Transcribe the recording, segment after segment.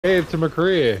Gave to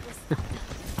McCree.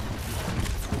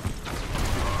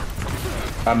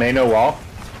 May no wall.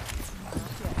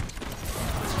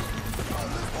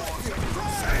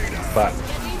 But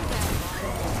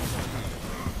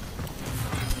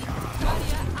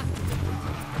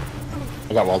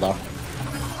I got walled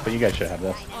off. But you guys should have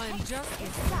this.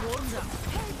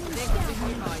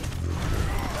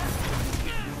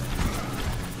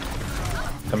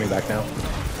 Coming back now.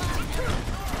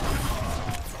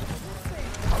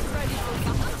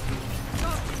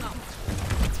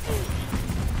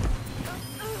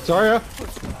 Zarya.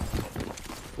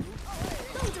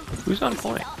 Who's on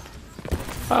point?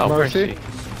 Oh, Mercy. Mercy.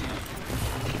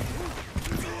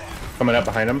 Coming up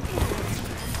behind him.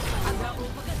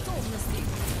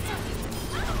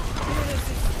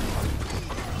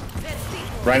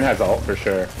 Ryan has ult for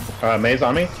sure. May's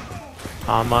on me.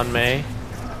 I'm on May.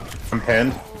 I'm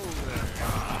pinned.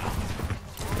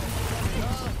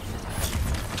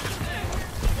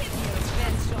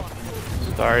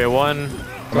 Zarya 1.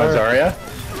 I'm on Zarya.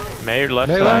 May left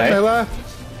May side. left, May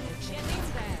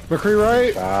left. McCree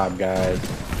right. Job, guys.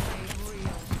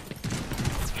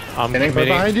 I'm Right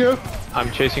committing. Behind you.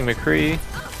 I'm chasing McCree.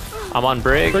 I'm on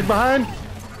Brig. Big behind.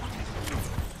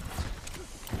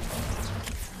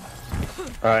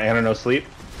 Anna no sleep.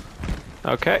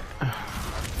 Okay.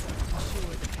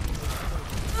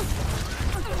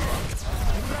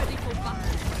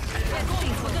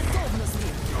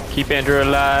 Keep Andrew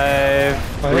alive.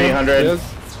 300.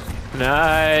 Yes.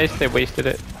 Nice. They wasted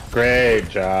it. Great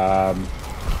job.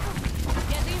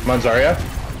 I'm on Zarya.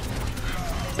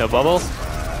 No bubble.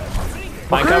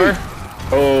 Mine McCree. cover.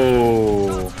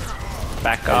 Oh.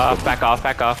 Back off. Back off.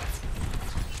 Back off.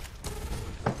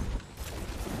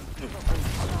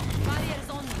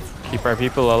 Keep our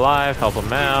people alive. Help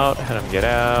them out. Let them get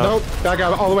out. Nope. Back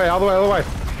out. All the way. All the way. All the way.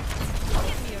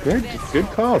 Good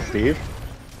call, Steve.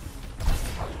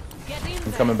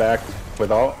 I'm coming back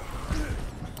with ult.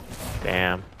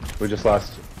 Damn. We just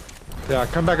lost. Yeah.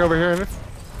 Come back over here.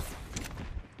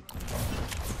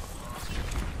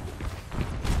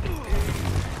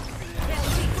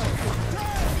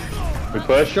 We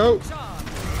push. Go.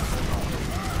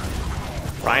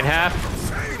 Ryan half.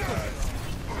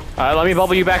 Let me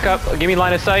bubble you back up. Give me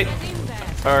line of sight.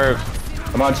 Or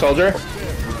I'm on soldier.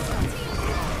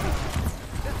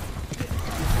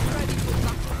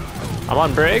 I'm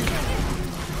on Brig.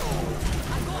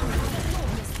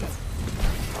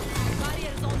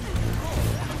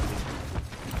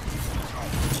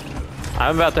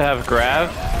 I'm about to have grab.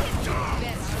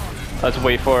 Let's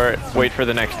wait for it. Wait for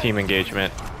the next team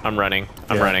engagement. I'm running.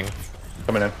 I'm Yeah. running.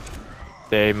 Coming in.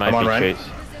 They might I'm on be Ryan. chased.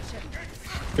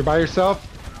 You're by yourself.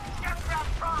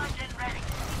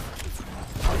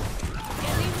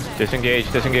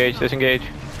 Disengage, disengage, disengage.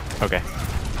 Okay.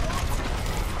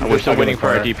 I'm We're just still hugging waiting the for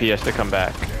our corner. DPS to come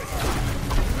back.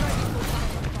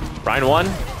 Ryan 1.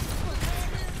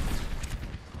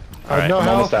 Alright, no I'm health.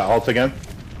 almost at ult again.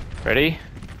 ready?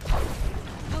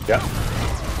 Yeah.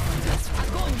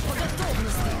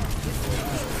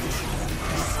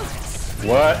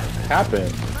 What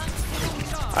happened?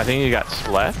 I think you got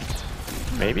slept.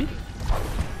 Maybe?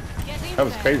 That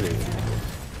was crazy.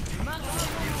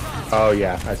 Oh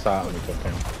yeah, I saw it when we took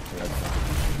him.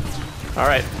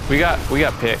 Alright, we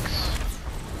got picks.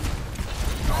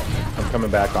 I'm coming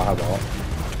back. I'll have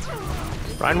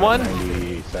ult. Ryan 1.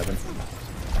 97.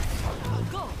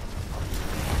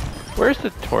 Where's the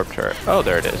torp turret? Oh,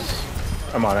 there it is.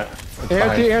 I'm on it. It's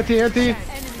Anti.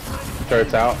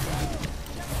 Turret's out.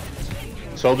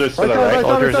 Soldiers to Right the side, right. right side.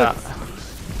 Soldiers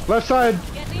out. Left side.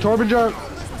 Torben jump.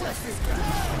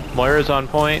 Moira's on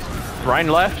point. Ryan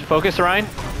left. Focus, Ryan.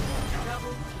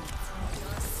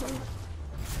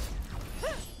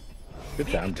 Good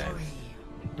job, guys.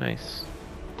 Nice.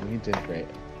 You did great.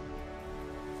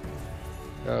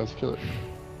 Yeah, let's kill it.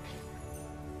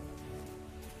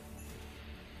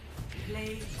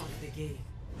 Play of the game.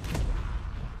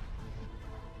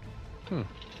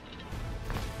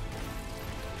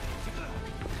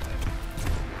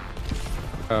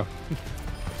 Oh.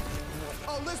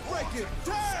 Oh, let's break it.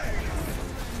 Dang!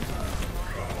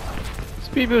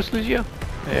 Speed boost, Lucio.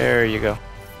 There you go.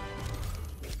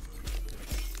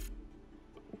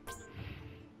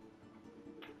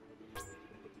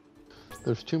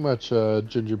 There's too much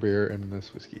ginger beer in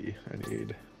this whiskey. I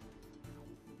need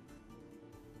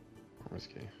more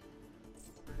whiskey.